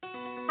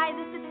Hi,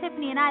 this is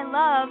Tiffany, and I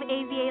love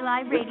AVA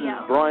Live Radio.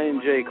 This is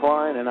Brian J.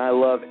 Klein, and I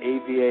love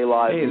AVA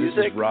Live Music.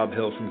 Hey, this is Rob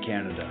Hill from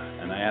Canada,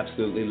 and I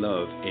absolutely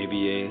love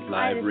AVA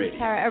Live Radio. Hi, this is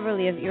Tara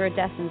Everly of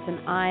Iridescence, and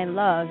I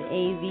love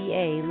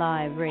AVA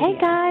Live Radio. Hey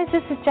guys,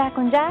 this is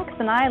Jacqueline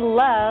Jackson. I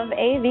love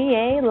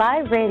AVA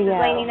Live Radio. This is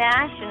Lainey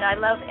Nash, and I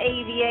love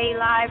AVA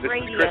Live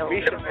Radio. This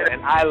is Chris Misha,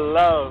 and I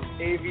love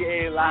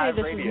AVA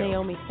Live Radio. Hi, this is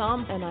Naomi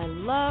Thumb, and I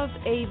love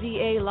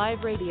AVA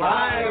Live Radio.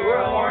 Hi,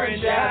 we're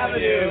Orange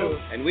Avenue,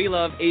 and we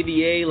love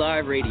AVA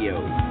Live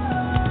Radio.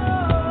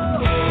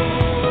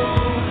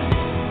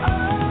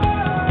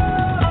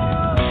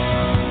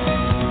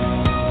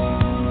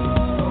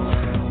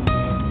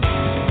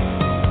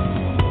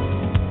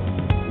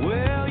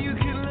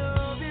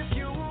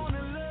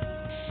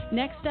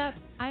 Next up,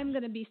 I'm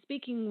going to be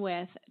speaking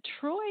with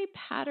Troy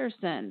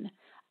Patterson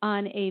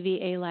on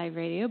AVA Live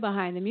Radio,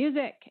 Behind the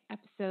Music,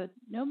 episode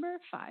number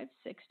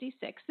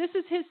 566. This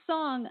is his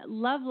song,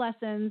 Love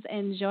Lessons.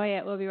 Enjoy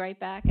it. We'll be right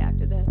back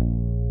after this.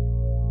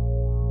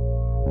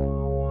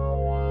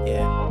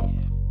 Yeah.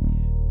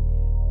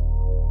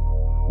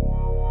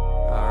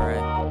 All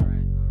right.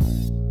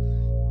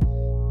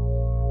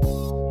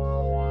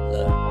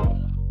 Look.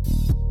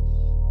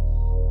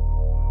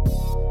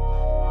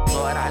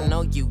 Lord, I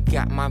know you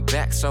got my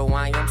back, so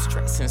I am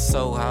stressing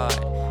so hard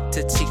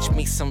to teach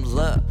me some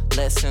love.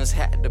 Lessons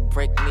had to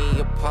break me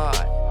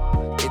apart.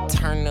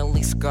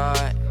 Eternally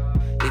scarred,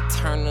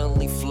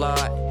 eternally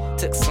flawed.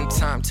 Took some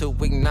time to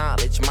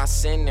acknowledge my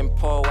sin and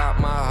pour out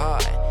my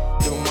heart.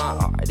 Through my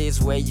art is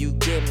where you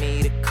give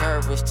me the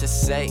courage to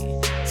say,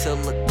 to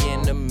look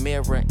in the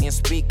mirror and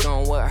speak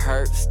on what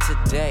hurts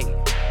today.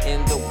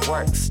 In the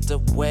worst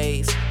of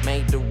ways,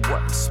 made the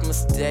worst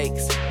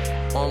mistakes.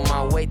 On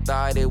my way,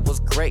 thought it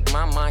was great,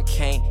 my mind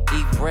can't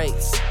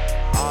erase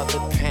all the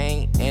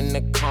pain and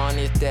the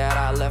carnage that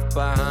I left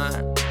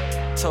behind.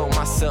 Told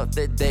myself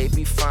that they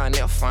be fine,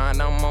 they'll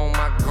find I'm on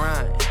my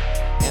grind.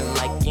 And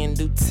like in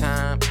due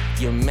time,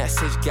 your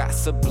message got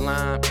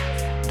sublime.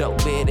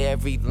 Dope with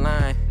every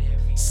line,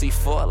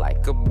 C4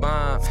 like a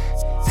bomb.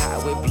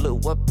 How it blew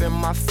up in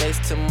my face,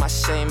 to my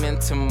shame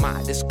and to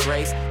my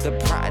disgrace. The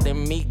pride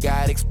in me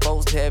got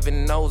exposed,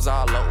 heaven knows,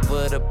 all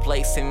over the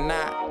place. And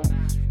I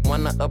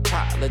wanna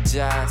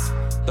apologize,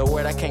 the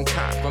word I can't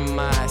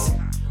compromise.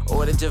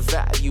 Ordered your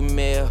value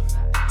meal,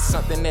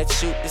 something that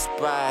you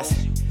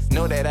despise.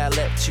 Know that I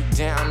let you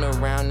down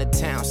around the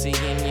town, see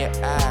in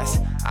your eyes.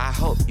 I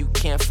hope you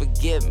can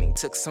forgive me,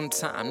 took some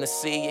time to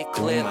see it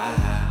clearly.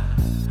 My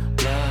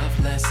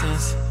love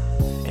lessons,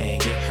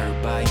 ain't get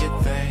hurt by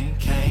a thing,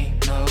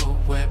 ain't no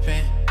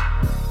weapon.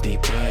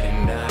 Deeper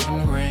than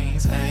diamond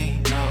rings,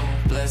 ain't no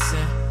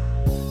blessing.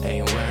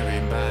 Ain't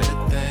worried about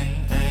a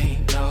thing,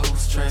 ain't no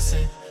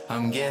stressing.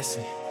 I'm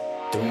guessing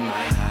through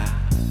my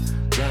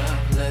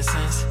love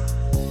lessons,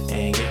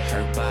 ain't get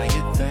hurt by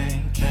a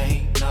thing,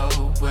 ain't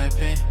no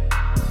weapon.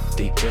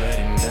 Deeper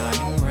than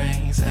diamond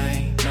rings,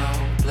 ain't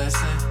no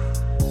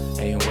blessing.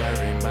 Ain't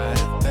worried about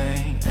a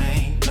thing,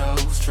 ain't no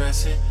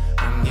stressing.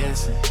 I'm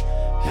guessing.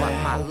 But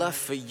my love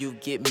for you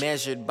get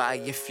measured by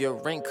if your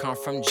ring come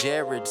from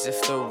Jared's.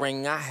 If the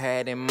ring I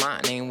had in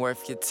mine ain't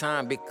worth your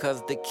time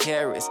because the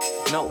carrots.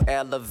 No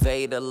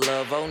elevator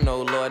love, oh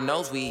no, Lord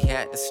knows we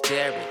had to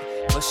stare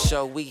it. For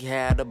sure we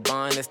had a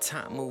bond, as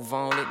time move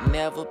on, it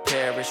never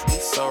perish. We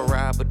so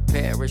ride but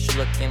perish,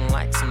 looking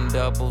like some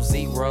double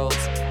zeros.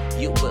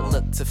 You would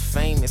look to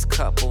famous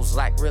couples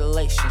like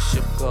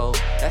relationship goals.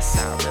 That's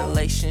how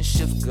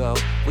relationships go.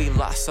 We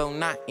lost, so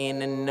not in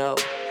the know.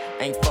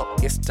 Ain't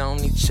focused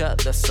on each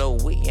other, so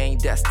we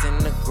ain't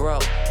destined to grow.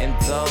 And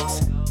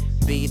those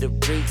be the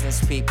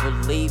reasons people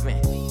leaving.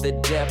 The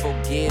devil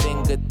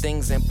getting good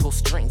things and pull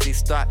strings, he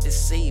start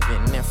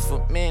deceiving. And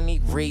for many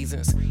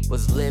reasons,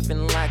 was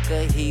living like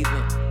a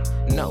heathen.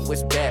 No,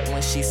 it's bad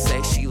when she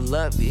say she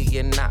love you,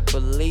 you're not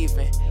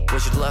believing.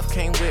 Which love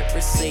came with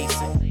receipts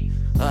and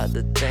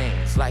other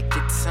things, like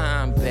your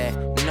time back.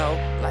 No,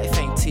 life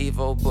ain't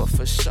TiVo, but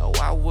for sure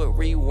I would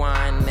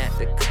rewind that.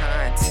 The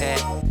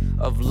contact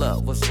of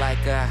love was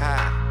like a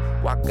high,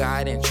 while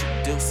God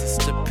introduces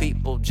to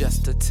people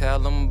just to tell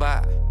them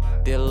bye.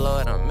 Dear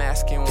Lord, I'm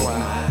asking why.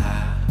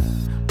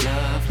 My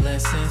love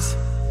lessons,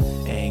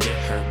 ain't get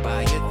hurt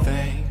by a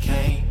thing,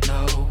 ain't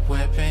no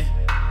weapon.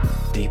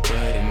 Deeper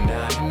than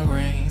diamond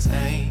rings,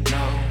 ain't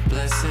no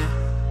blessing.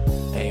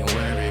 Ain't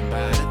worried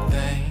about a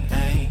thing,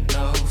 ain't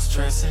no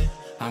stressing.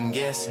 I'm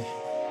guessing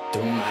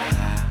through my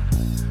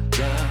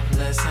love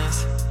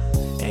lessons,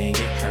 ain't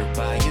get hurt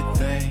by a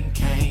thing,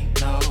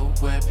 ain't no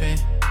weapon.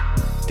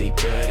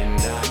 Deeper than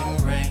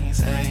diamond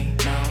rings,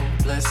 ain't no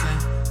blessing.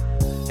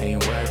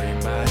 Ain't worried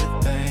about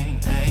a thing,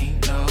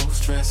 ain't no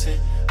stressing.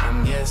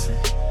 I'm guessing.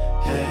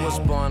 Hey. Was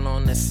born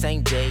on the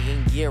same day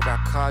and year I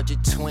called you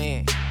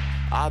twin.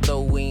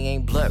 Although we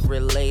ain't blood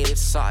related,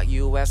 saw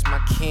you as my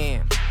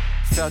kin.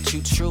 Felt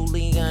you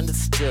truly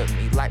understood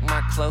me like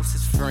my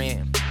closest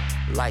friend.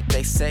 Like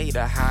they say,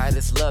 the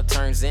hottest love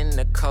turns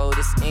into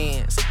coldest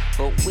ends.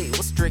 But we were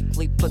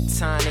strictly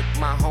platonic.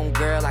 My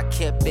homegirl, I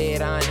kept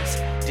it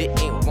honest.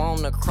 Didn't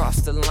wanna cross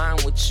the line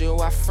with you,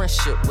 our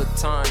friendship would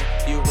tarnish.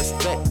 You respect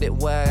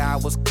respected where I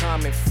was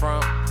coming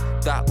from.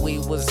 Thought we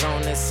was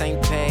on the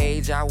same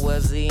page, I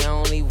was the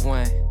only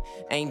one.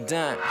 Ain't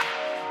done.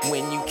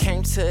 When you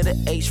came to the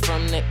H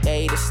from the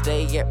A to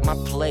stay at my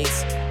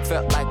place,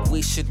 felt like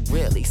we should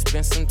really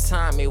spend some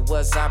time. It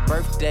was our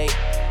birthday,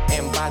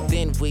 and by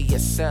then we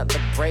had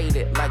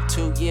celebrated like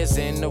 2 years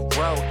in a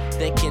row.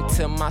 Thinking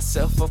to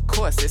myself, of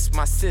course, it's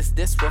my sis,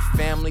 this what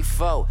family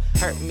for.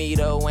 Hurt me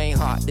though, ain't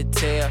hard to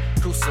tell.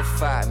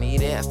 Crucify me,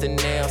 there's the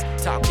nails.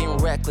 Talking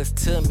reckless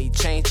to me,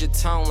 change your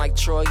tone like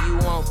Troy, you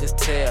want this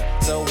tale.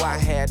 So I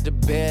had to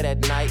bed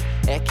at night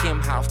at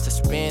Kim house to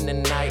spend the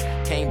night.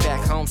 Came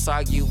back home, saw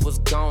you was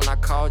gone. I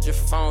called your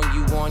phone,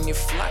 you on your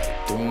flight.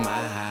 Through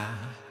my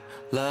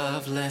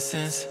love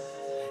lessons,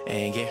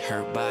 ain't get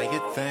hurt by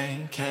a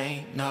thing.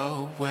 Ain't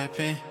no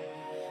weapon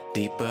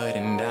deeper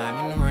than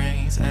diamond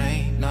rings.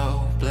 Ain't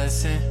no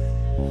blessing,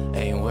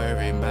 ain't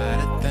worried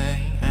about a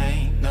thing.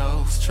 Ain't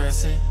no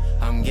stressing,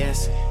 I'm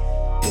guessing.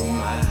 Through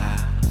my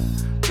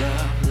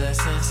love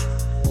lessons,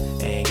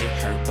 ain't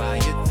get hurt by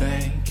a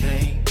thing.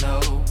 Ain't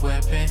no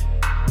weapon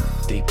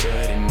deeper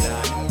than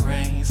diamond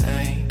rings.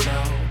 Ain't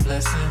no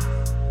blessing,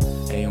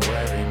 ain't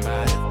worried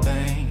about a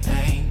thing,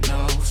 ain't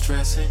no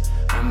stressing,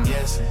 I'm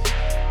guessing,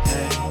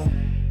 hey.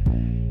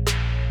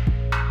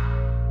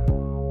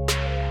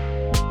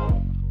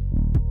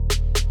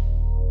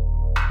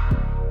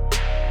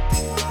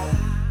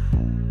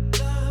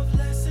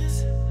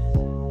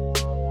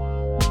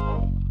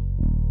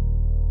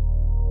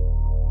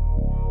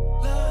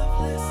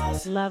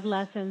 Love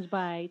Lessons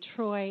by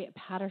Troy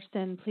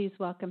Patterson. Please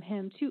welcome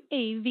him to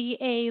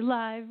AVA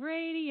Live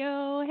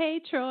Radio.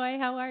 Hey, Troy,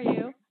 how are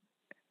you?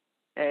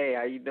 Hey,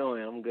 how you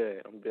doing? I'm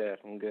good.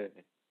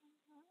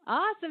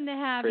 Awesome to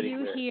have Pretty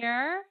you good.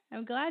 here.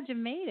 I'm glad you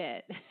made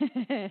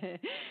it.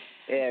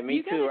 Yeah,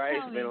 me too, right?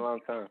 It's been a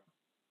long time.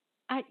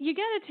 You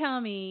got to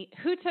tell me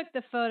who took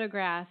the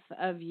photograph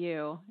of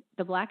you,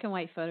 the black and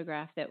white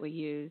photograph that we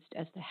used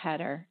as the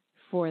header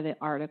for the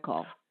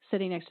article,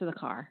 sitting next to the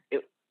car.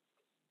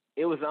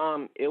 It was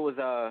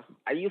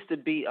I used to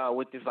be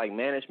with this like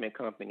management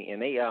company,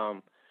 and they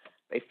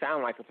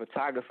found like a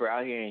photographer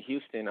out here in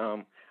Houston.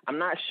 I'm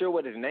not sure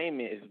what his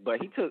name is,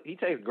 but he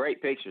takes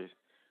great pictures.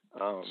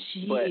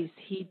 Jeez,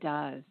 he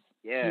does.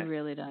 Yeah, he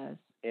really does.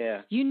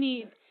 Yeah. You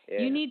need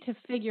to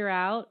figure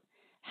out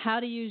how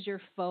to use your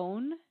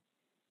phone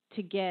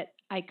to get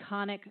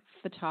iconic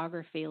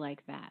photography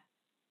like that.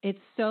 It's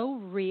so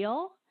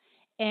real.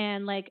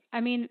 And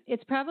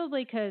it's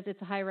probably because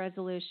it's a high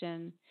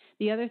resolution.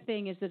 The other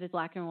thing is that it's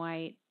black and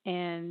white,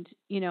 and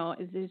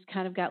it's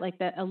kind of got like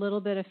that a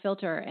little bit of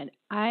filter, and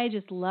I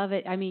just love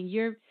it. I mean,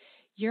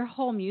 your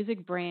whole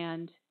music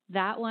brand,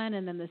 that one,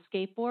 and then the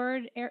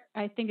skateboard.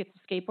 I think it's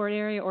the skateboard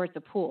area, or it's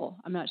a pool.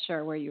 I'm not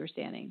sure where you were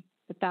standing,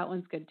 but that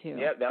one's good too.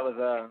 Yep, that was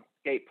a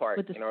skate park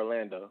in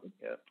Orlando.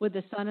 Yep. With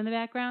the sun in the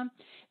background.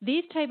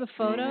 These type of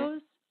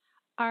photos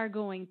are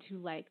going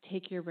to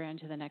take your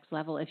brand to the next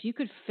level. If you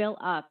could fill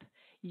up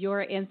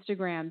your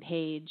Instagram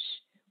page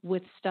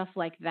with stuff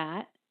like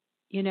that,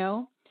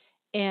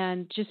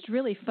 and just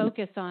really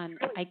focus on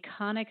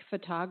iconic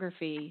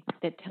photography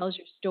that tells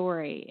your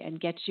story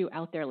and gets you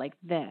out there like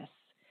this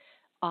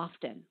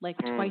often,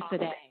 twice a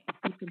day.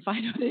 You can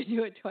find a way to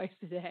do it twice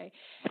a day.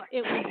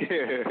 It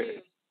will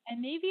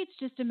and maybe it's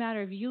just a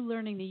matter of you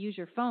learning to use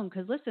your phone,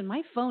 because listen,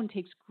 my phone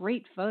takes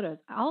great photos.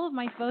 All of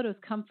my photos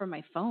come from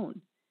my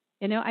phone.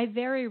 I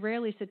very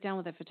rarely sit down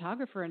with a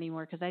photographer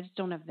anymore because I just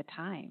don't have the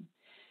time.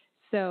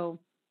 So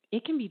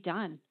it can be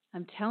done.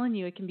 I'm telling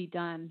you, it can be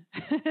done.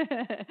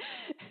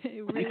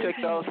 You took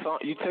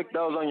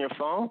those on your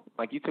phone?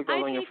 Like you took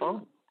those on your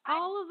phone?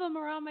 All of them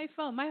are on my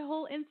phone. My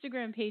whole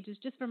Instagram page is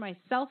just for my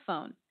cell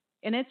phone.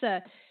 And it's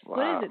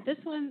what is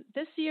it?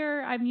 This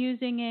year I'm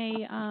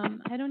using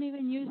I don't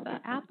even use the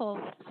Apple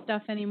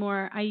stuff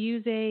anymore. I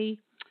use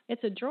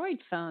it's a Droid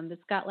phone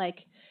that's got I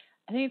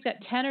think it's got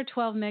 10 or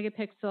 12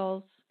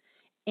 megapixels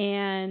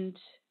and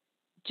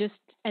just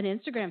an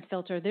Instagram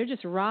filter. They're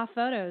just raw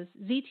photos.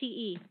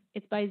 ZTE.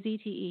 It's by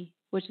ZTE,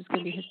 which is going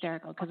to be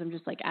hysterical because I'm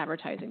just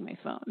advertising my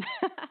phone.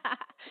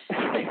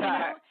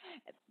 But,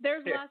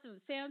 there's lots of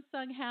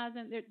Samsung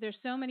hasn't. There's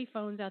so many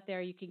phones out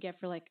there you can get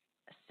for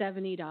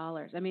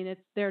 $70. I mean,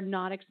 they're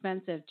not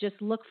expensive.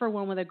 Just look for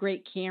one with a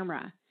great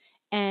camera,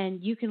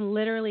 and you can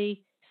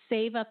literally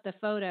save up the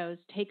photos,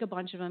 take a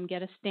bunch of them,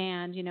 get a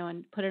stand,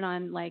 and put it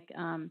on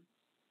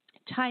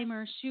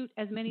timer, shoot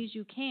as many as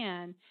you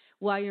can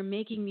while you're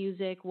making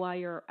music, while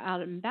you're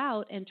out and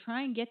about, and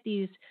try and get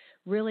these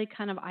really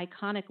kind of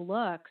iconic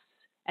looks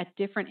at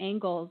different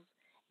angles.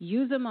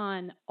 Use them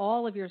on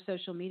all of your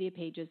social media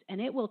pages, and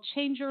it will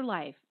change your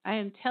life. I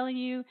am telling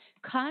you,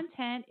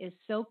 content is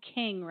so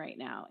king right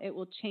now. It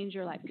will change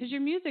your life because your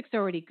music's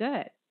already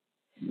good,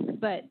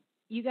 but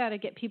you got to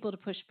get people to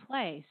push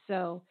play.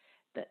 So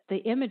the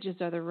images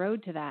are the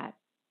road to that.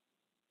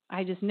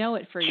 I just know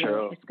it for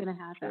you. It's going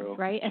to happen,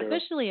 right?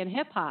 Especially in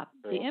hip hop,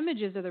 the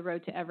images are the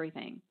road to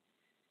everything.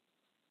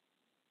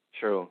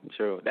 True.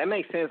 That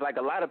makes sense.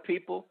 A lot of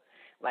people,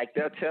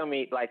 they'll tell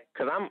me,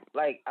 because I'm,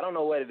 I don't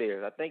know what it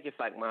is. I think it's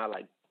my,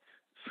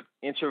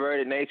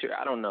 introverted nature.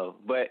 I don't know,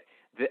 but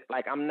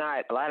like I'm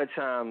not. A lot of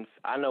times,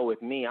 I know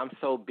with me, I'm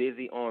so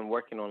busy on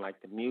working on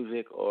like the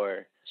music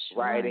or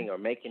writing or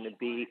making the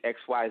beat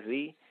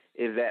XYZ.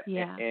 Is that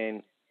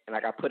and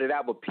like I put it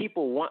out, but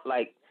people want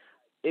like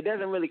it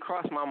doesn't really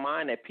cross my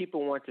mind that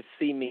people want to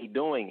see me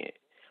doing it.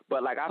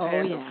 But like I've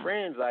had some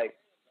friends like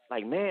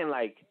man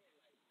like.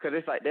 Cause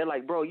it's like they're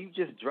like, bro, you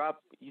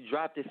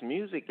dropped this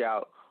music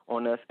out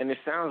on us, and it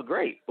sounds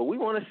great, but we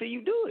want to see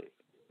you do it.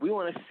 We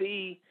want to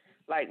see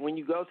like when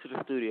you go to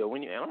the studio,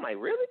 and I'm like,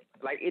 really?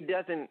 Like it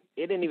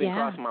didn't even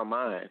cross my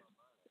mind.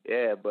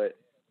 Yeah, but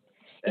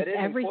that is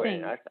everything.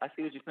 Important. I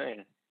see what you're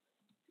saying.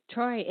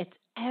 Troy, it's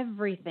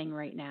everything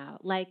right now.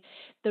 Like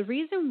the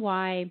reason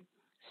why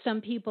some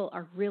people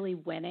are really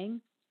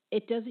winning,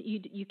 it doesn't.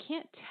 You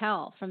can't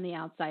tell from the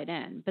outside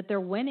in, but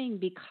they're winning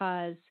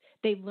because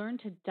they've learned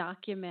to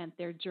document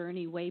their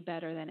journey way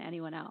better than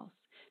anyone else.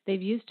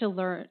 They've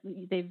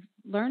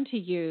learned to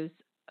use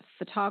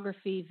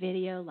photography,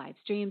 video, live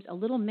streams, a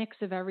little mix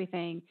of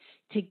everything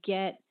to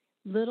get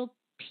little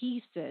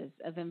pieces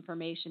of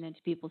information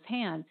into people's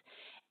hands.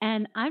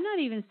 And I'm not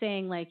even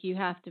saying like you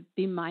have to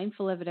be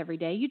mindful of it every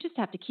day. You just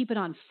have to keep it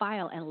on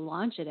file and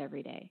launch it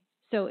every day.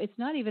 So it's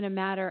not even a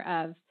matter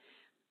of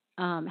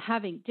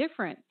having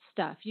different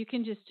stuff. You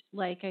can just,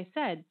 like I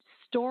said,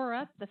 store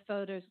up the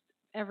photos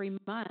every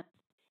month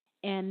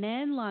and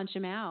then launch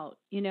them out.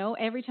 You know,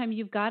 every time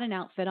you've got an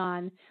outfit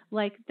on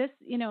like this,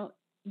 you know,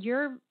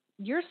 your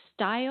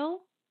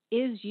style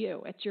is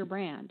you. It's your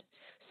brand.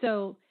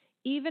 So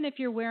even if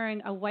you're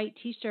wearing a white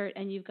t-shirt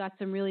and you've got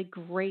some really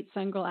great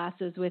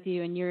sunglasses with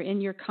you and you're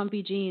in your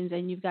comfy jeans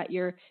and you've got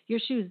your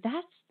shoes,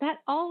 that's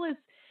all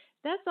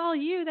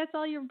you. That's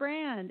all your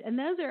brand. And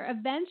those are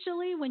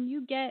eventually, when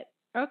you get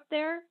up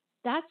there,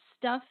 that's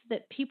stuff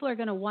that people are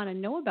going to want to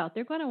know about.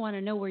 They're going to want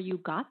to know where you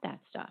got that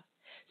stuff.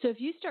 So if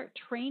you start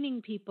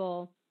training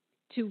people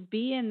to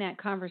be in that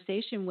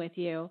conversation with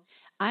you,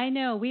 I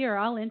know we are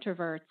all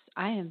introverts.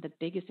 I am the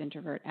biggest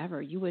introvert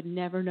ever. You would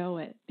never know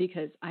it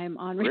because I am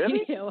on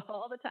radio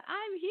all the time.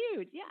 I'm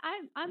huge. Yeah,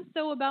 I'm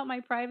so about my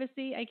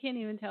privacy. I can't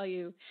even tell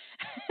you.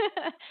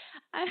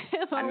 I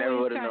never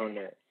would have known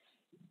that.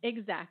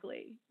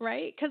 Exactly,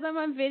 right? Because I'm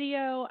on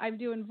video. I'm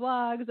doing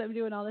vlogs. I'm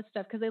doing all this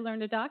stuff because I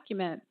learned to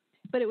document.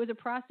 But it was a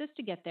process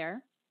to get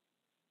there.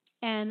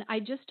 And I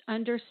just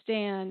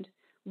understand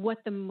what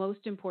the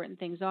most important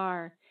things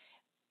are.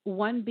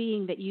 One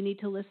being that you need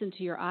to listen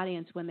to your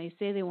audience when they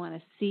say they want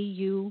to see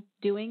you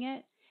doing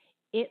it.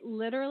 It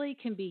literally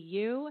can be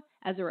you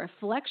as a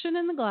reflection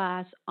in the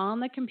glass on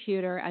the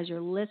computer as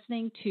you're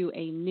listening to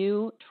a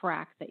new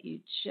track that you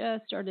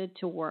just started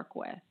to work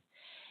with.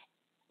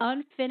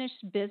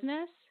 Unfinished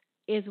business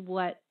is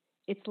what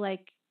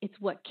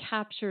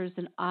captures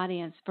an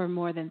audience for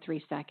more than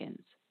 3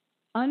 seconds.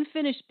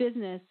 Unfinished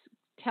business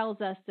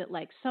tells us that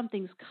like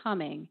something's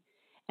coming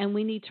and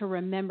we need to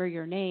remember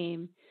your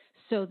name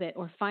so that,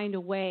 or find a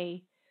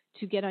way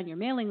to get on your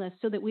mailing list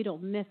so that we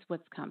don't miss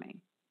what's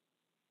coming.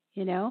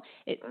 You know,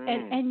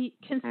 and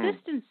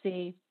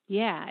consistency.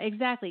 Yeah,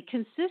 exactly.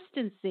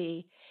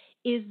 Consistency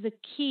is the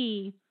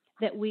key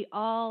that we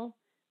all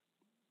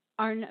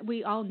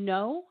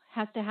know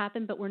has to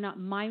happen, but we're not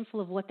mindful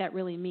of what that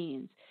really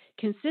means.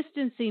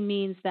 Consistency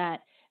means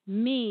that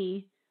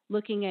me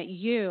looking at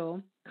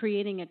you,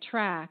 creating a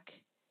track,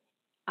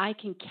 I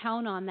can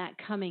count on that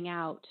coming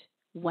out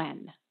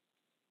when.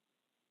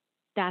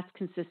 That's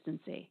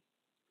consistency.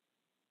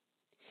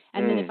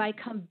 And then if I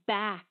come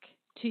back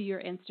to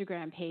your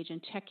Instagram page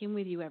and check in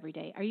with you every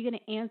day, are you going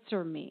to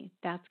answer me?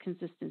 That's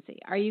consistency.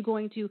 Are you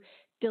going to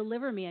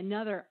deliver me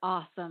another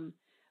awesome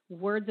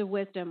words of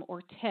wisdom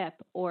or tip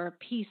or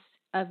piece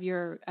of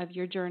your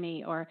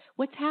journey, or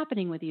what's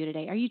happening with you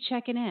today? Are you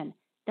checking in?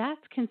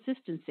 That's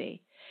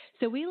consistency.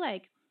 So we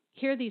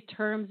hear these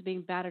terms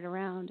being batted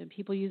around and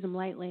people use them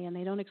lightly and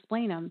they don't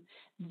explain them.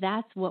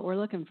 That's what we're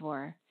looking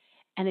for.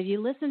 And if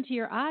you listen to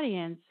your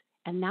audience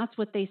and that's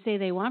what they say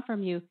they want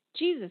from you,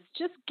 Jesus,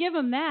 just give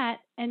them that.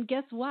 And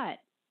guess what?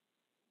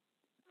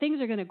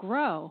 Things are going to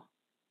grow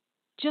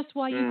just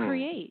while you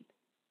create.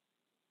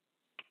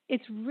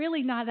 It's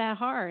really not that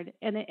hard.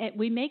 And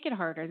we make it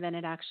harder than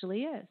it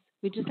actually is.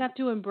 We just have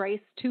to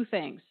embrace two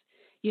things.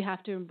 You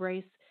have to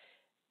embrace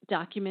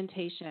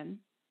documentation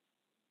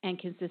and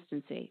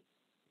consistency.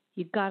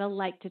 You've got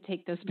to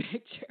take those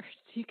pictures.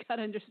 You got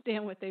to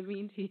understand what they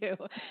mean to you.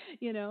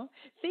 You know,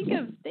 think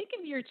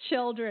of your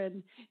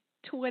children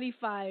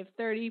 25,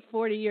 30,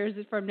 40 years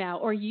from now,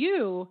 or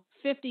you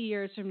 50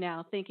 years from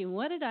now thinking,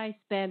 what did I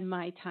spend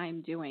my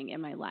time doing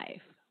in my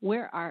life?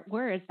 Where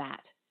is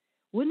that?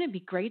 Wouldn't it be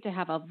great to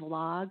have a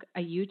vlog,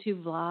 a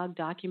YouTube vlog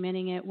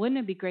documenting it? Wouldn't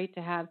it be great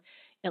to have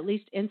at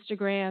least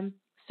Instagram,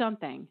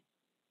 something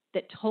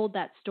that told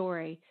that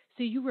story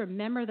so you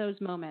remember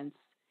those moments?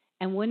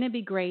 And wouldn't it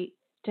be great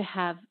to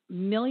have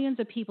millions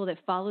of people that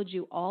followed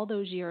you all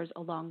those years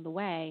along the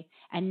way,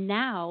 and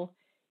now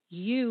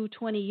you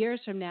 20 years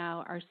from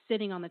now are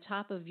sitting on the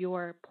top of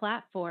your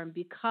platform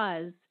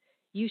because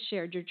you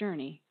shared your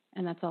journey,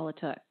 and that's all it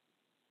took.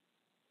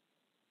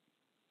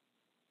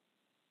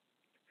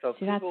 So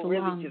people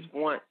really just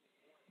want.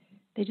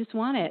 They just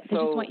want it. They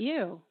just want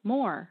you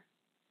more.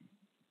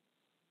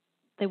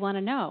 They want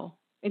to know.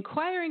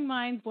 Inquiring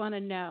minds want to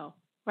know,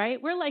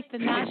 right? We're like the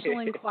National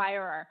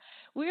Enquirer.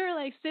 We're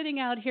like sitting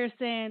out here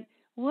saying,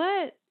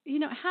 what,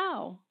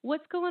 how,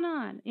 what's going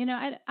on?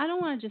 I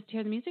don't want to just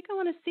hear the music. I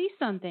want to see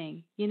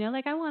something,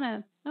 like I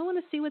want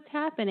to see what's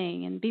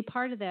happening and be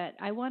part of that.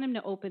 I want him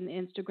to open the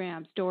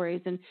Instagram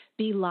stories and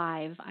be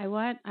live. I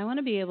want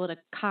to be able to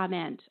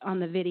comment on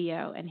the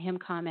video and him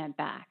comment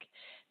back.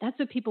 That's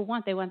what people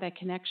want. They want that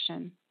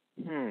connection.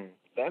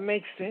 That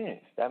makes sense.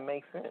 I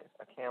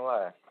can't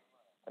lie.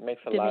 That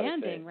makes a lot of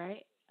sense. Demanding,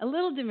 right? A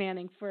little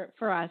demanding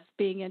for us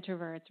being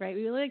introverts, right?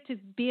 We like to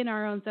be in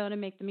our own zone and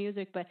make the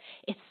music, but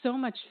it's so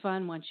much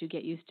fun once you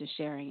get used to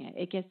sharing it.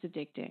 It gets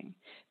addicting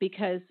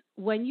because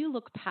when you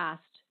look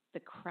past the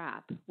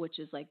crap, which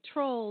is like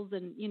trolls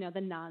and,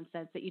 the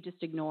nonsense that you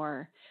just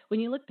ignore, when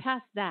you look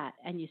past that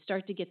and you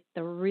start to get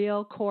the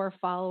real core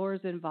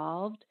followers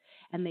involved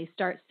and they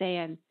start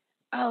saying,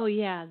 oh,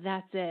 yeah,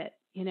 that's it.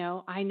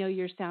 I know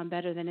your sound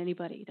better than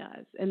anybody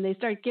does. And they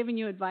start giving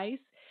you advice.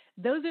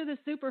 Those are the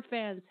super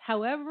fans,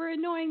 however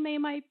annoying they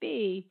might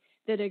be,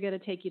 that are going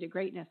to take you to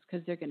greatness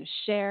because they're going to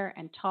share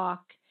and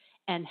talk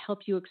and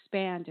help you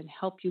expand and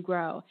help you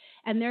grow.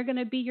 And they're going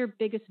to be your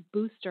biggest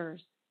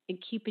boosters in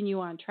keeping you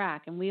on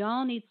track. And we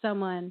all need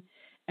someone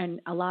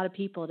and a lot of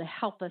people to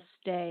help us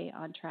stay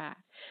on track.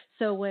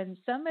 So when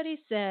somebody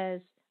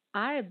says,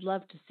 I'd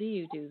love to see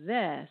you do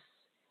this,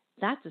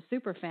 that's a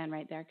super fan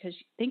right there, because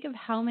think of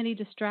how many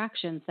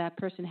distractions that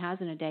person has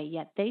in a day,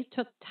 yet they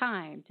took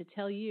time to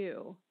tell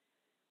you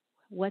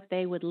what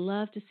they would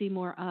love to see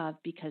more of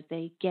because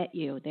they get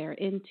you. They're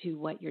into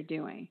what you're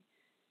doing.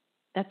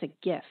 That's a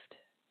gift,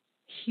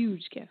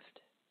 huge gift.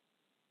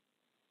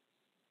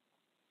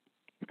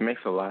 It makes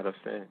a lot of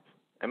sense.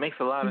 It makes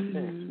a lot of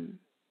sense.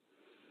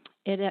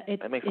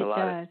 It makes a lot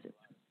of sense.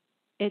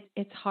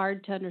 It's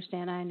hard to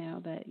understand, I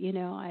know, but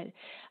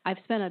I've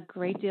spent a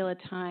great deal of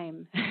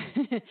time.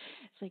 It's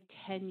like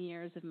 10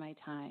 years of my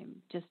time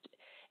just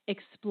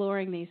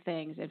exploring these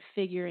things and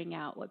figuring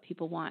out what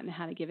people want and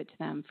how to give it to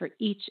them for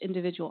each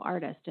individual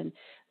artist. And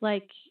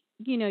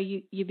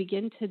you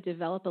begin to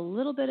develop a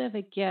little bit of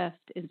a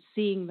gift in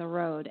seeing the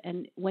road.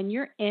 And when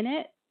you're in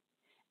it,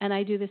 and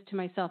I do this to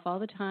myself all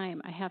the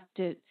time, I have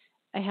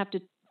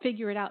to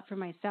figure it out for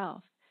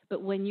myself.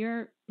 But when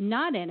you're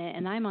not in it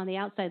and I'm on the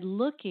outside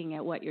looking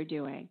at what you're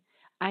doing,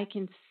 I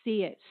can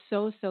see it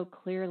so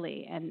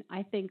clearly. And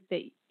I think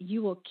that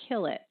you will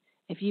kill it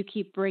if you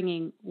keep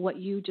bringing what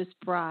you just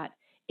brought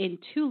in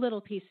two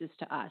little pieces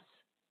to us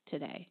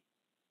today.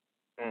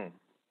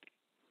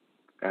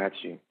 Got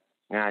you.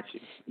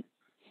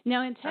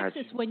 Now in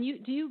Texas, when you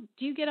do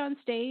you get on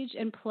stage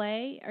and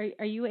play?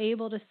 Are you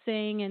able to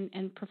sing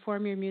and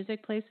perform your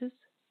music places?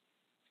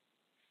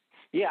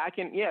 Yeah, I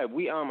can. Yeah,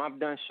 I've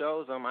done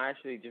shows. I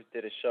actually just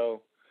did a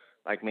show,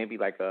 maybe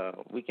a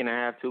week and a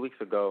half, 2 weeks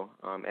ago.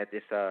 At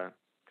this,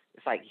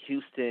 it's like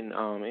Houston.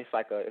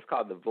 It's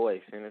called The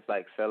Voice, and it's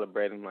like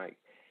celebrating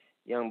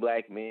young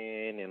black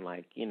men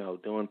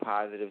and doing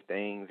positive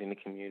things in the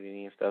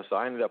community and stuff. So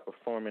I ended up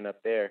performing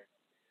up there.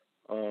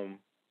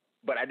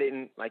 But I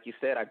didn't, like you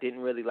said, I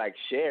didn't really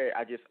share it.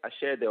 I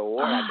shared the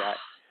award I got.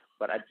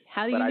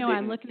 How do you know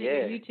I'm looking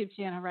at your YouTube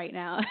channel right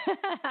now?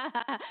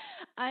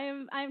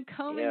 I'm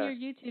combing your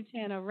YouTube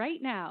channel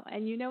right now,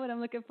 and you know what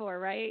I'm looking for,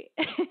 right?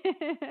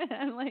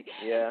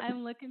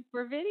 I'm looking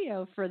for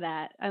video for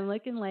that. I'm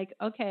looking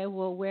okay,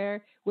 well,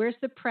 where's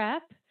the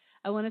prep?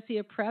 I want to see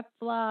a prep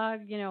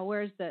vlog.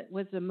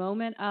 What's the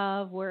moment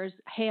of?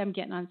 Hey, I'm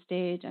getting on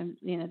stage.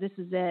 This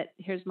is it.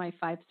 Here's my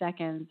 5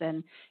 seconds,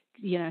 and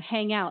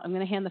hang out. I'm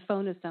going to hand the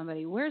phone to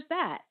somebody. Where's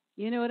that?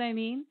 You know what I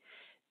mean?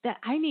 That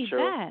I need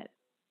that.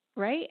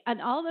 Right? And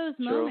all those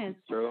moments,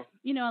 True.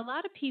 A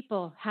lot of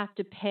people have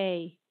to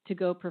pay to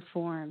go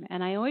perform.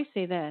 And I always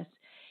say this,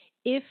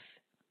 if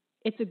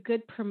it's a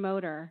good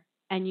promoter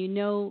and you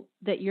know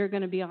that you're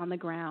going to be on the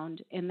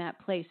ground in that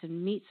place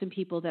and meet some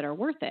people that are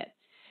worth it,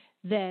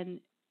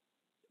 then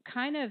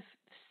kind of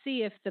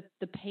see if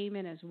the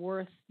payment is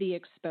worth the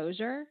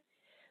exposure.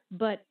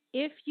 But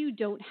if you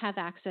don't have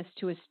access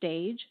to a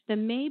stage,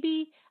 then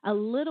maybe a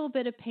little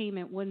bit of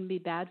payment wouldn't be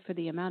bad for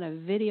the amount of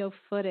video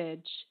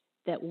footage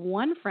that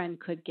one friend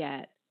could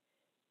get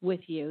with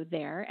you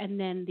there, and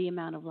then the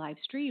amount of live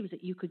streams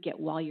that you could get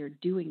while you're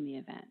doing the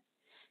event.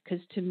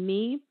 Because to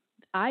me,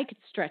 I could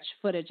stretch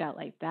footage out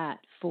like that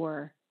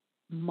for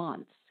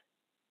months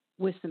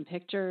with some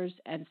pictures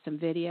and some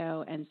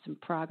video and some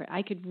progress.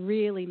 I could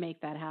really make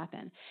that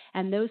happen.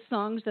 And those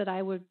songs that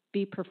I would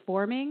be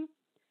performing,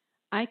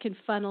 I could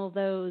funnel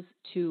those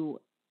to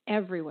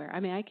everywhere. I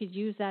mean, I could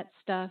use that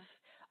stuff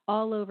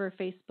all over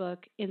Facebook,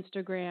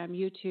 Instagram,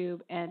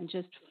 YouTube, and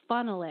just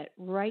funnel it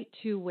right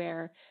to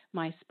where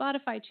my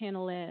Spotify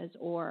channel is,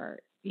 or,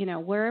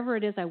 wherever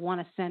it is I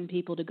want to send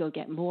people to go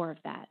get more of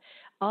that.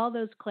 All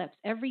those clips,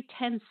 every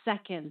 10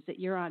 seconds that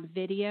you're on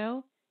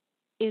video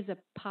is a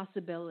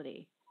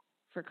possibility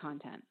for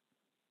content.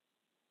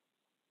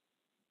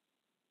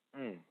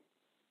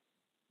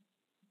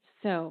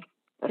 So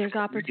There's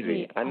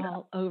opportunity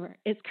all over.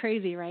 It's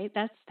crazy, right?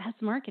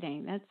 That's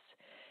marketing.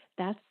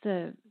 That's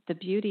the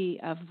beauty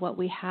of what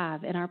we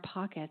have in our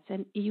pockets,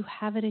 and you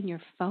have it in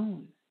your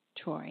phone,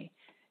 Troy.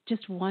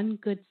 Just one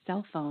good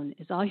cell phone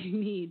is all you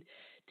need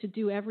to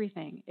do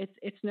everything.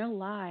 It's no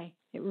lie.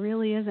 It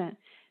really isn't.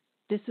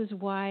 This is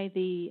why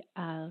the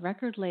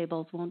record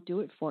labels won't do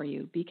it for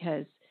you,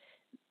 because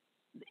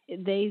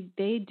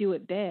they do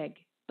it big,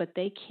 but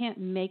they can't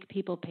make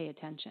people pay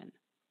attention.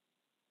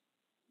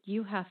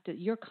 You have to.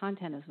 Your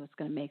content is what's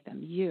going to make them.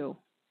 You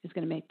is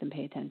going to make them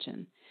pay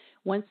attention.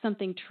 Once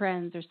something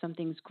trends or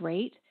something's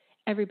great,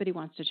 everybody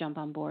wants to jump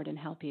on board and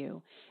help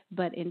you.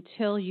 But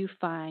until you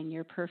find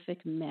your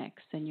perfect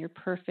mix and your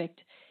perfect,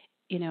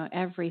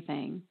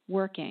 everything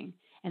working,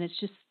 and it's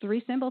just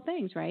 3 simple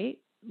things, right?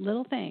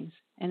 Little things.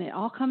 And it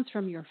all comes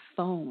from your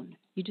phone.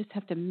 You just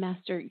have to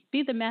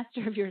be the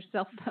master of your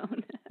cell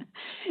phone.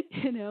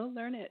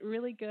 Learn it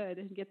really good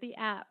and get the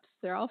apps.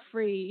 They're all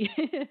free.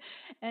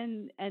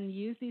 and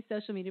use these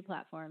social media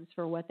platforms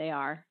for what they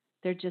are.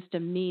 They're just a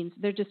means.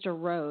 They're just a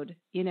road,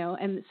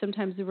 and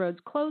sometimes the roads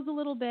close a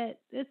little bit.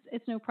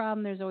 It's no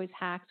problem. There's always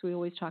hacks. We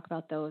always talk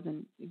about those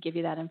and give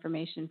you that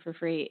information for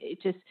free.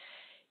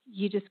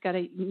 You just got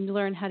to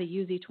learn how to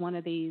use each one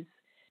of these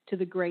to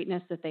the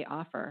greatness that they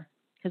offer.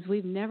 Because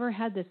we've never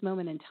had this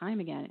moment in time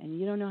again, and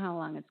you don't know how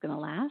long it's going to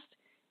last.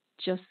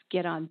 Just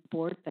get on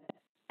board with it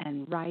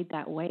and ride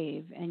that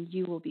wave, and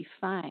you will be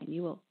fine.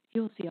 You will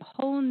see a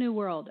whole new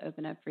world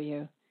open up for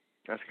you.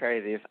 That's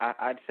crazy.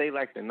 I'd say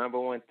like the number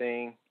one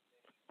thing,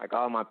 like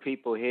all my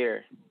people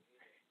here,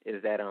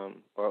 is that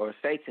or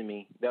say to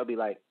me, they'll be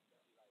like,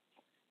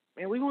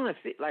 man, we want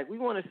to see,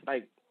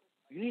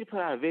 you need to put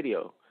out a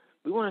video.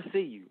 We want to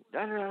see you.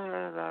 Da da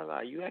da da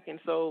da. You acting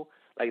so.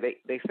 Like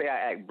they say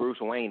I act Bruce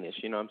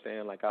Wayne-ish, you know what I'm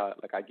saying? Like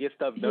I get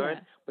stuff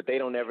done, but they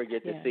don't ever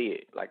get to see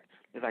it. Like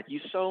it's like you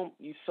so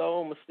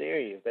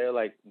mysterious. They're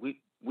like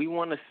we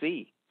want to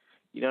see,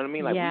 you know what I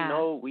mean? Like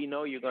we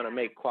know you're gonna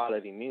make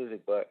quality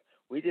music, but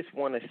we just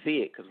want to see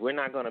it because we're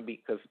not gonna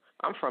be. Because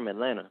I'm from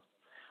Atlanta,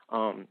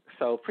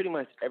 so pretty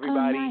much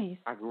everybody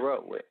I grew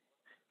up with,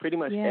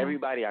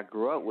 everybody I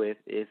grew up with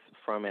is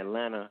from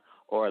Atlanta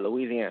or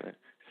Louisiana.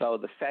 So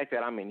the fact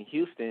that I'm in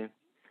Houston,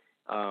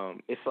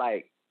 it's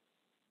like.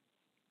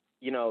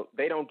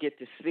 They don't get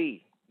to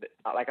see.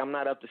 Like, I'm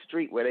not up the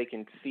street where they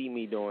can see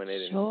me doing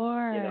it. And,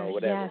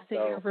 whatever. Yeah,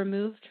 so you're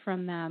removed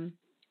from them.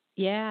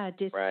 Yeah.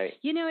 Right.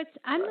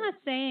 I'm not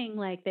saying,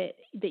 like, that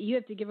you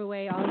have to give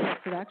away all your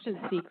production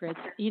secrets.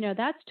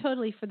 That's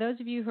totally, for those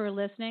of you who are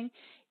listening,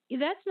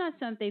 that's not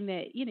something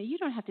that, you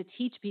don't have to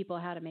teach people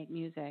how to make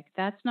music.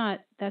 That's not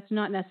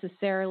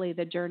necessarily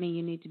the journey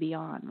you need to be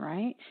on,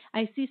 right?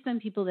 I see some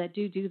people that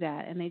do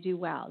that, and they do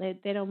well.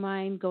 They don't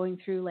mind going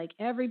through like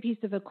every piece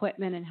of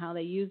equipment and how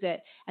they use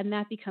it, and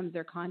that becomes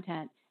their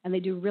content, and they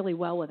do really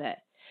well with it.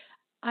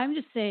 I'm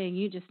just saying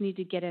you just need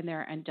to get in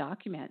there and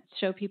document,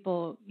 show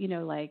people,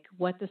 like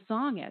what the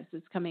song is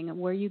that's coming and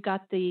where you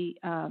got the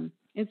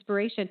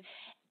inspiration.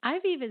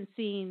 I've even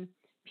seen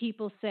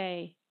people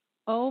say,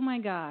 oh my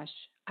gosh,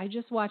 I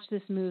just watched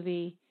this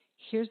movie.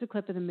 Here's the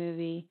clip of the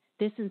movie.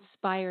 This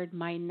inspired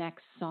my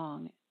next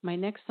song.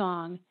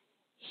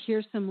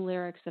 Here's some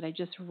lyrics that I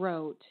just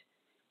wrote.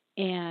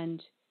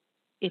 And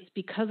it's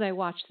because I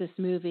watched this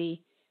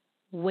movie.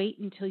 Wait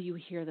until you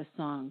hear the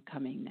song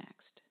coming next.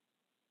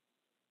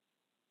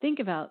 Think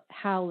about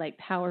how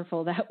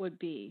powerful that would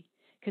be.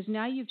 Because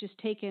now you've just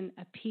taken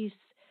a piece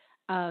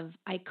of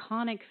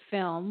iconic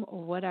film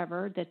or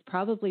whatever that's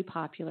probably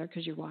popular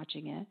because you're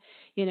watching it.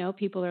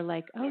 People are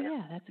like, oh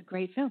yeah, that's a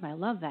great film. I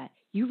love that.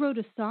 You wrote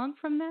a song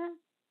from that?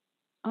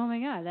 Oh my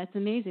God, that's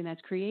amazing.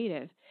 That's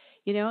creative.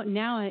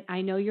 Now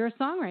I know you're a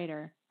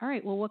songwriter. All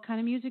right, well, what kind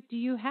of music do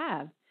you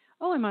have?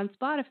 Oh, I'm on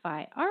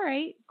Spotify. All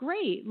right,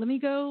 great. Let me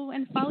go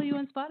and follow you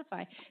on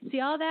Spotify.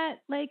 See, all that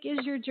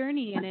is your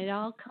journey, and it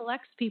all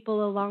collects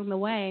people along the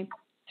way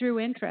through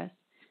interest,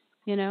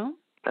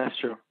 That's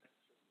true.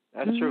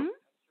 That's true.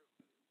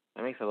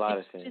 That makes a lot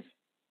of sense.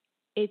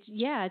 It's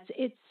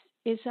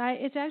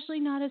actually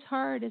not as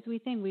hard as we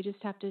think. We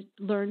just have to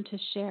learn to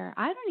share.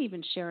 I don't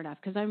even share enough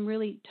because I'm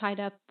really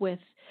tied up with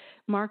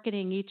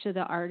marketing each of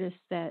the artists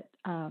that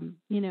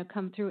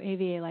come through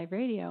AVA Live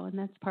Radio, and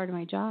that's part of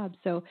my job.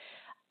 So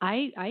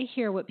I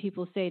hear what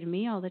people say to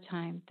me all the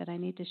time, that I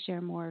need to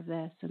share more of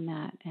this and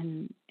that,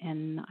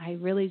 and I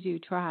really do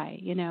try,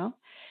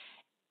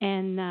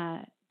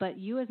 And but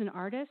you as an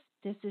artist,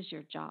 this is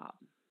your job.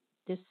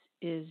 This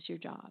is your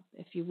job.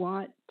 If you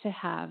want to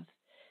have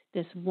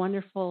this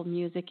wonderful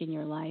music in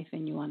your life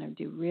and you want to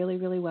do really,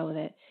 really well with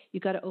it, you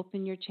got to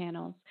open your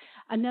channels.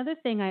 Another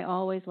thing I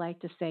always like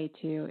to say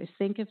too is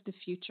think of the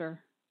future.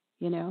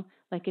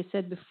 Like I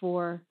said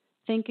before,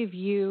 think of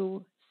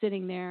you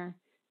sitting there,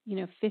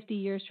 50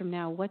 years from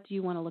now. What do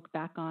you want to look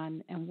back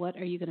on, and what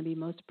are you going to be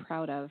most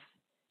proud of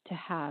to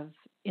have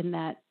in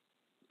that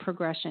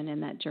progression, in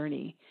that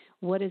journey?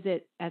 What is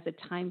it as a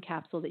time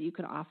capsule that you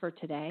can offer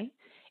today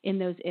in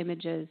those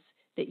images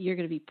that you're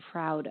going to be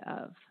proud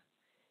of?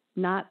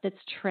 Not that's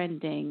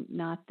trending,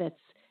 not that's,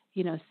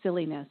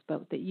 silliness,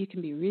 but that you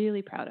can be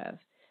really proud of.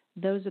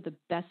 those are the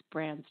best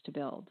brands to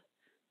build.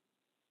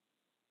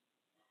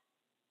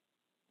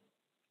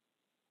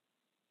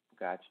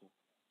 Gotcha.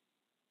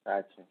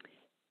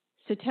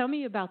 So tell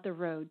me about the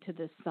road to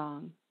this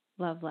song,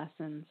 Love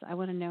Lessons. I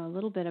want to know a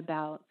little bit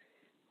about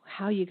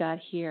how you got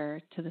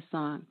here to the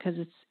song, because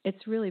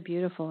it's really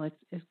beautiful.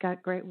 It's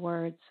got great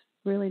words,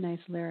 really nice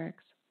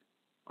lyrics.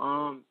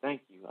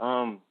 Thank you.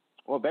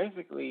 Well,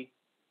 basically,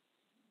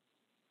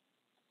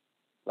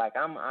 like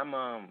I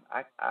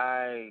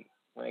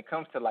when it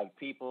comes to like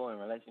people and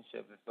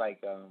relationships, it's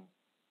like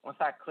once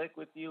I click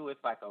with you,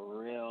 it's like a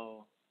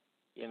real,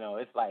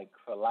 it's like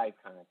for life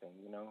kind of thing,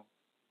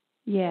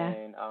 Yeah.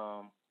 And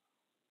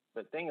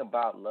the thing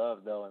about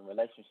love though and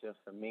relationships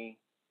for me,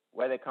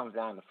 whether it comes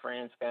down to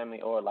friends, family,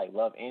 or like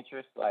love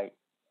interest, like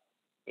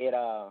it's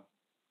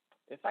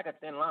like a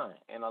thin line.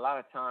 And a lot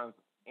of times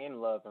in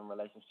love and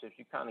relationships,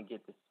 you kind of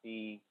get to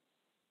see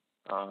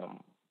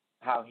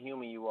how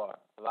human you are.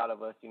 A lot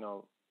of us,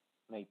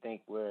 may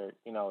think we're,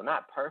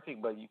 not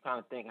perfect, but you kind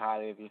of think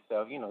highly of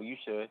yourself. You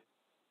should.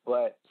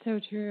 But so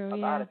true. A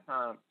lot of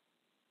times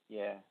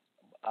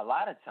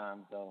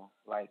though,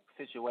 like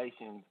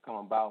situations come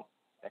about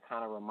that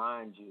kind of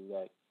remind you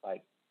that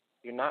like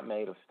you're not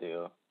made of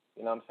steel.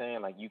 You know what I'm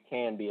saying? Like you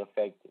can be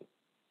affected.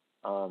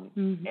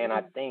 And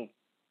I think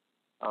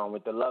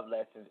with the love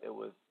lessons, it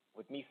was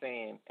with me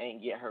saying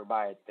ain't get hurt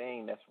by a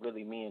thing. That's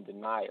really me in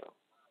denial.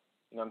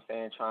 You know what I'm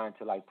saying? Trying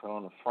to like put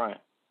on the front.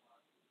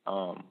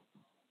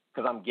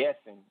 Because I'm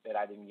guessing that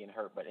I didn't get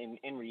hurt, but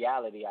in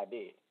reality I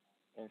did.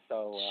 And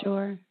so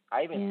sure.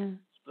 I even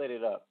split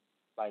it up.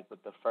 Like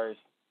with the first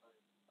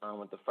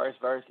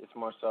verse, it's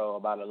more so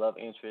about a love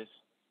interest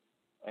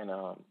and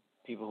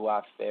people who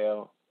I've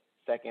failed.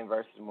 Second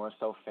verse is more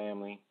so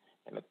family,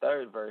 and the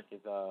third verse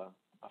is a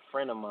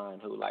friend of mine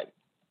who like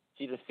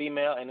she's a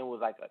female, and it was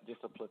like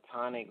just a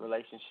platonic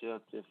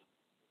relationship. Just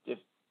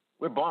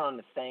we're born on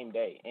the same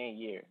day and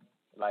year.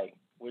 Like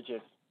we're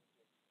just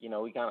we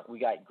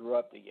grew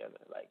up together.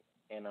 Like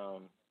and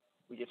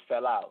we just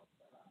fell out.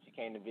 She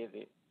came to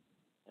visit,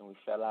 and we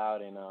fell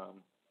out, and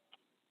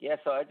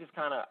so I just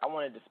kind of I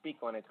wanted to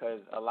speak on it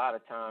because a lot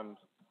of times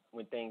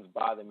when things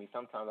bother me,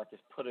 sometimes I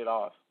just put it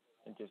off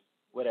and just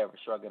whatever,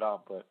 shrug it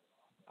off. But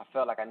I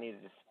felt like I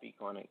needed to speak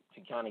on it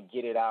to kind of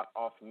get it out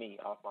off me,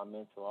 off my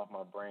mental, off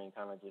my brain,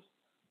 kind of just,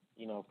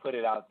 put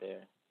it out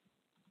there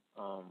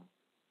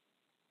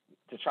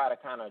to try to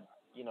kind of,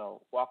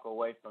 walk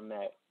away from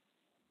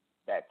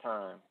that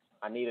time.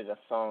 I needed a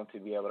song to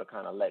be able to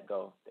kind of let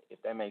go, if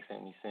that makes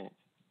any sense.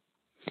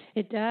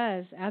 It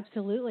does,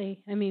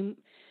 absolutely. I mean,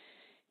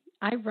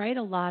 I write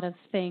a lot of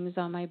things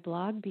on my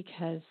blog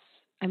because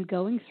I'm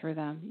going through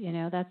them.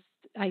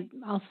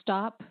 I'll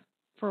stop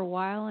for a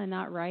while and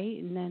not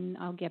write, and then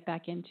I'll get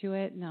back into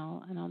it, and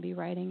I'll be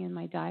writing in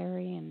my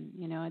diary, and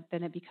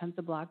then it becomes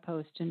a blog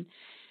post. And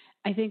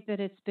I think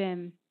that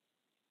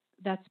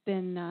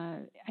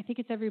I think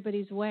it's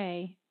everybody's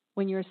way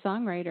when you're a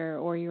songwriter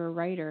or you're a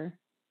writer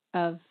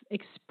of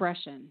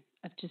expression,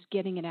 of just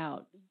getting it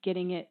out,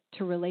 getting it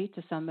to relate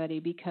to somebody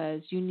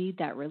because you need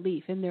that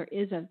relief. And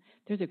there's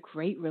a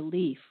great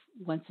relief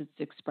once it's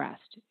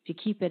expressed. If you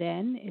keep it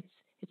in,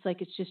 it's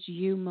like it's just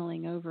you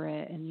mulling over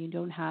it, and you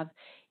don't have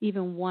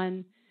even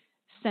one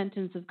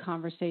sentence of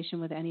conversation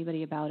with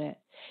anybody about it.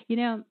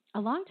 A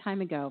long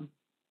time ago,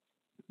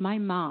 my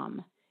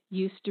mom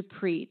used to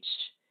preach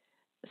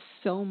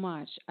so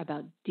much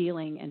about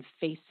dealing and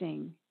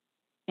facing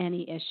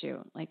any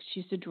issue. Like she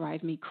used to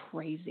drive me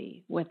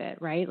crazy with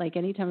it, right? Like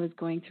anytime I was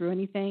going through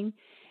anything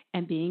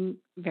and being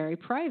very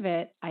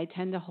private, I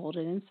tend to hold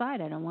it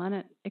inside. I don't want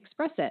to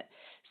express it.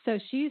 So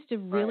she used to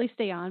really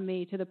stay on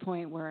me to the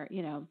point where,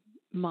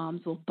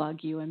 moms will bug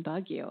you.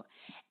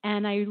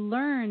 And I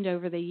learned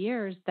over the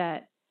years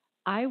that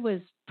I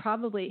was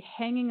probably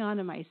hanging on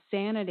to my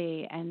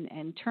sanity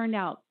and turned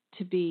out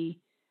to be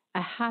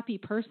a happy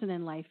person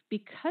in life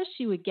because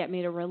she would get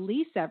me to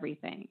release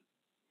everything.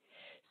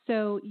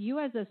 So you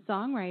as a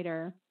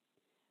songwriter,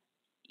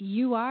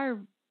 you are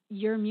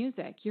your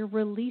music. You're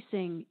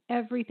releasing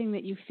everything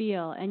that you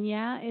feel. And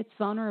yeah, it's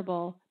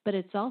vulnerable, but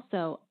it's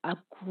also a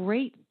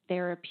great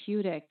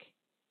therapeutic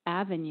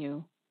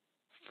avenue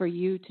for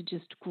you to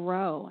just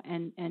grow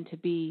and to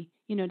be,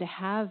 to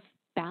have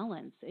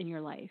balance in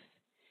your life.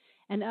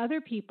 And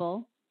other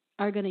people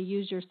are going to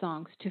use your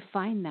songs to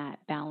find that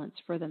balance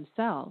for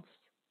themselves.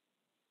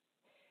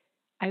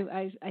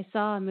 I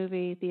saw a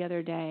movie the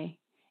other day,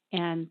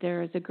 and there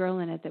was a girl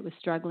in it that was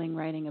struggling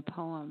writing a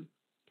poem.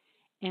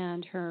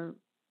 And her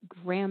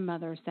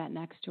grandmother sat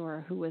next to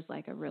her, who was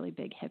like a really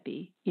big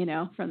hippie,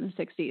 from the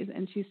 60s.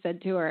 And she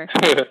said to her,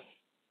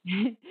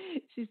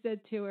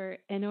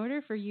 in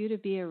order for you to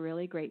be a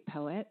really great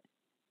poet,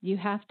 you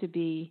have to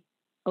be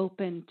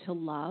open to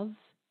love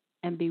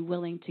and be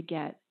willing to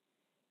get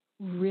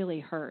really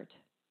hurt.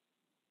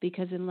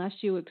 Because unless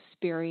you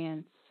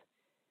experience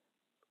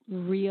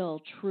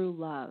real, true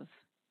love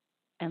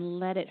and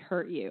let it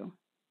hurt you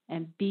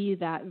and be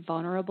that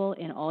vulnerable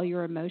in all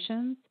your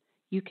emotions,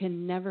 you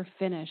can never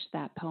finish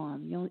that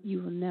poem.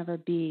 You will never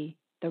be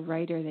the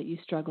writer that you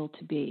struggle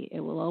to be. It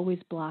will always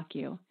block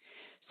you.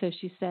 So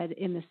she said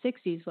in the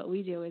 60s, what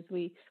we do is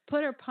we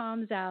put our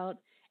palms out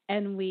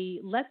and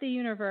we let the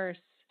universe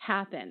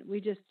happen.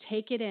 We just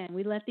take it in.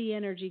 We let the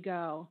energy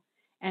go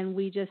and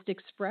we just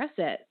express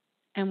it.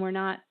 And we're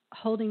not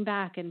holding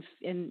back. And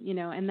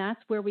that's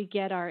where we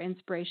get our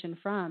inspiration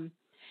from.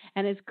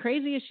 And as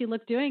crazy as she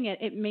looked doing it,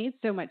 it made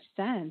so much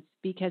sense,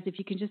 because if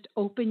you can just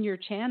open your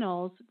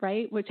channels,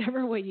 right,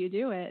 whichever way you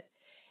do it,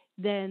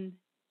 then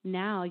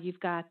now you've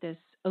got this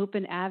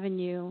open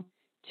avenue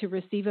to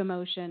receive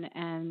emotion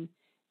and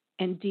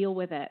deal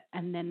with it.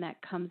 And then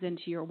that comes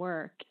into your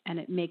work and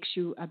it makes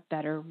you a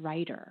better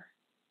writer.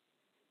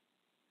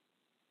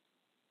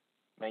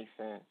 Makes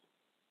sense.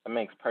 That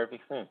makes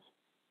perfect sense.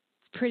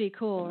 It's pretty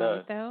cool,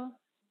 right, though?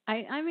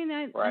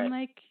 I'm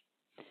like,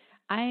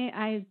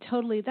 I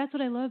totally, that's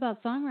what I love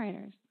about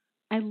songwriters.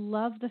 I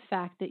love the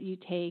fact that you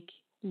take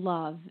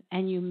love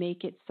and you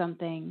make it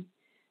something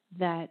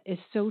that is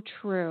so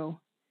true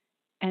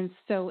and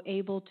so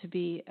able to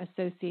be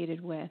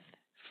associated with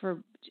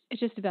for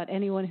just about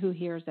anyone who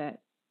hears it.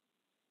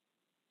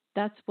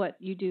 That's what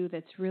you do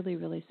that's really,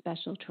 really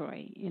special,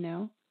 Troy,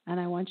 and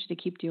I want you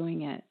to keep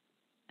doing it.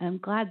 And I'm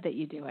glad that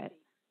you do it.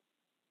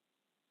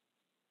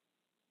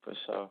 For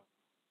sure.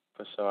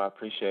 I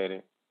appreciate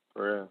it.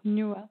 For real.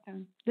 You're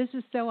welcome. This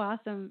is so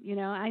awesome.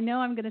 I know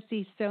I'm going to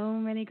see so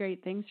many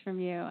great things from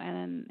you.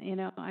 And,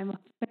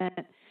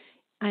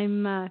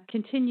 I'm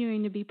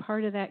continuing to be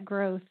part of that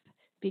growth,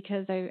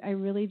 because I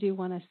really do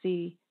want to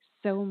see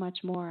so much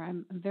more.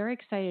 I'm very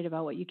excited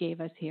about what you gave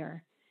us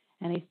here.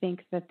 And I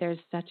think that there's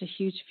such a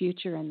huge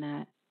future in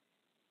that.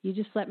 You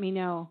just let me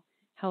know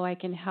how I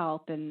can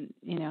help and,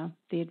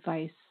 the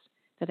advice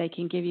that I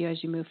can give you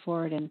as you move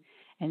forward, and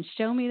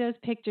show me those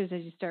pictures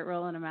as you start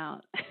rolling them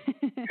out.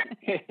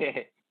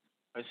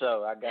 For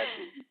sure. I got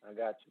you.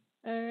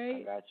 All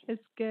right. I got you.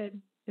 It's good.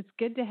 It's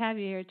good to have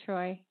you here,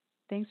 Troy.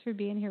 Thanks for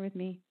being here with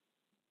me.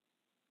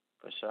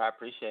 For sure. I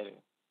appreciate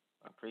it.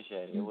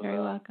 You're very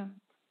welcome.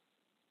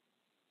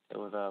 It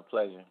was a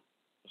pleasure.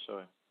 For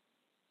sure.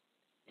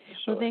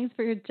 Well, thanks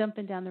for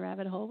jumping down the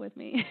rabbit hole with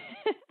me.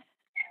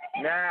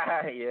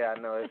 Yeah, I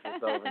know it's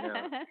just over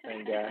now.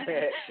 Thank God.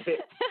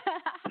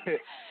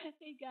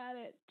 You got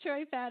it.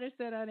 Troy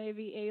Patterson on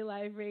AVA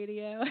Live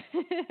Radio.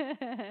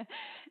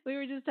 We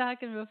were just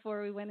talking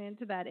before we went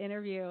into that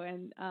interview,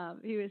 and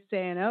he was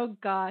saying, oh,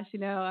 gosh,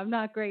 I'm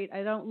not great.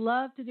 I don't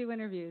love to do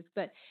interviews.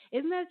 But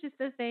isn't that just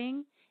the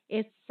thing?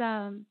 It's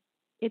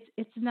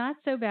not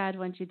so bad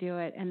once you do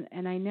it.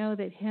 And I know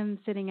that him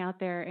sitting out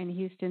there in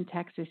Houston,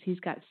 Texas, he's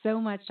got so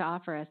much to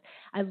offer us.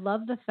 I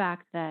love the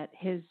fact that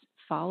his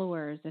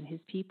followers and his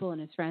people and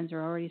his friends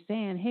are already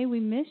saying, hey, we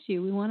miss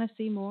you. We want to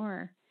see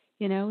more.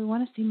 We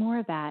want to see more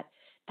of that.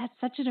 That's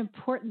such an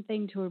important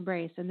thing to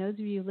embrace. And those of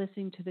you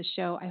listening to the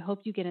show, I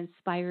hope you get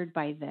inspired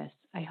by this.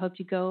 I hope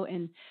you go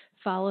and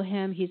follow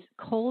him. He's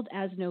Cold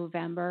as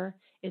November.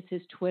 It's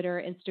his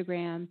Twitter,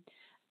 Instagram,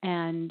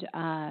 and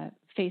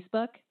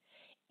Facebook.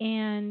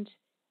 And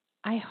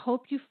I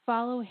hope you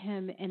follow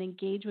him and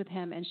engage with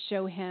him and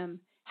show him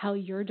how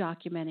you're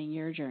documenting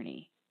your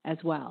journey as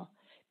well,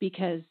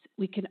 because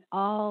we can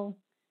all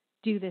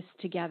do this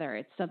together.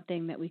 It's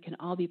something that we can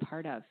all be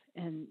part of.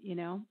 And,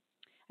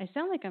 I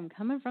sound like I'm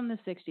coming from the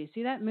 60s.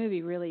 See, that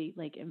movie really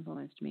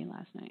influenced me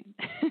last night.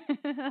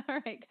 All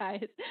right,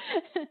 guys.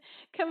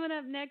 Coming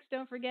up next,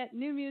 don't forget,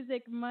 New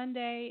Music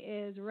Monday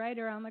is right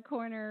around the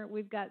corner.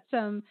 We've got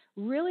some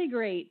really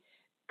great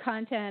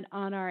content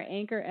on our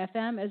Anchor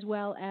FM, as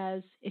well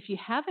as, if you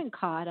haven't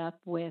caught up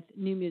with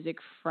New Music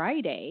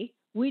Friday,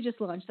 we just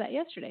launched that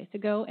yesterday, so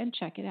go and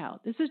check it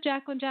out. This is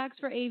Jacqueline Jax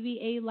for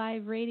AVA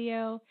Live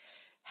Radio.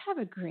 Have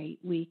a great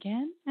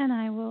weekend, and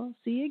I will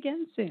see you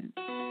again soon.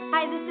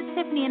 Hi, this is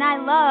Tiffany, and I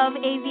love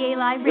AVA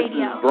Live Radio.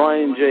 This is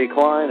Brian J.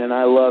 Klein, and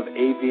I love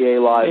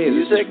AVA Live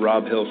Music. Hey, this is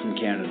Rob Hill from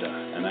Canada,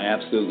 and I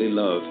absolutely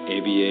love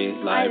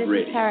AVA Live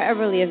Radio. Hi, this is Tara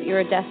Everly of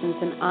Iridescence,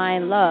 and I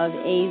love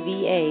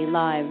AVA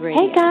Live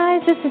Radio. Hey, guys,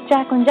 this is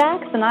Jacqueline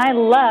Jax, and I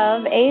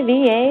love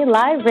AVA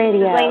Live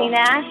Radio. This is Lainey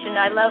Nash, and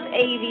I love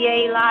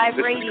AVA Live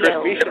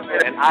Radio. This is Chris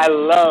Misha, and I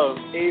love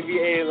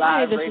AVA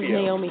Live Radio. Hi, this is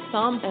Naomi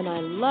Thumb, and I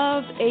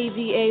love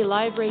AVA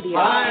Live Radio.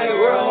 Hi,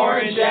 we're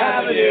Orange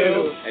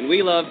Avenue. And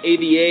we love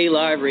AVA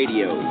Live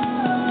Radio.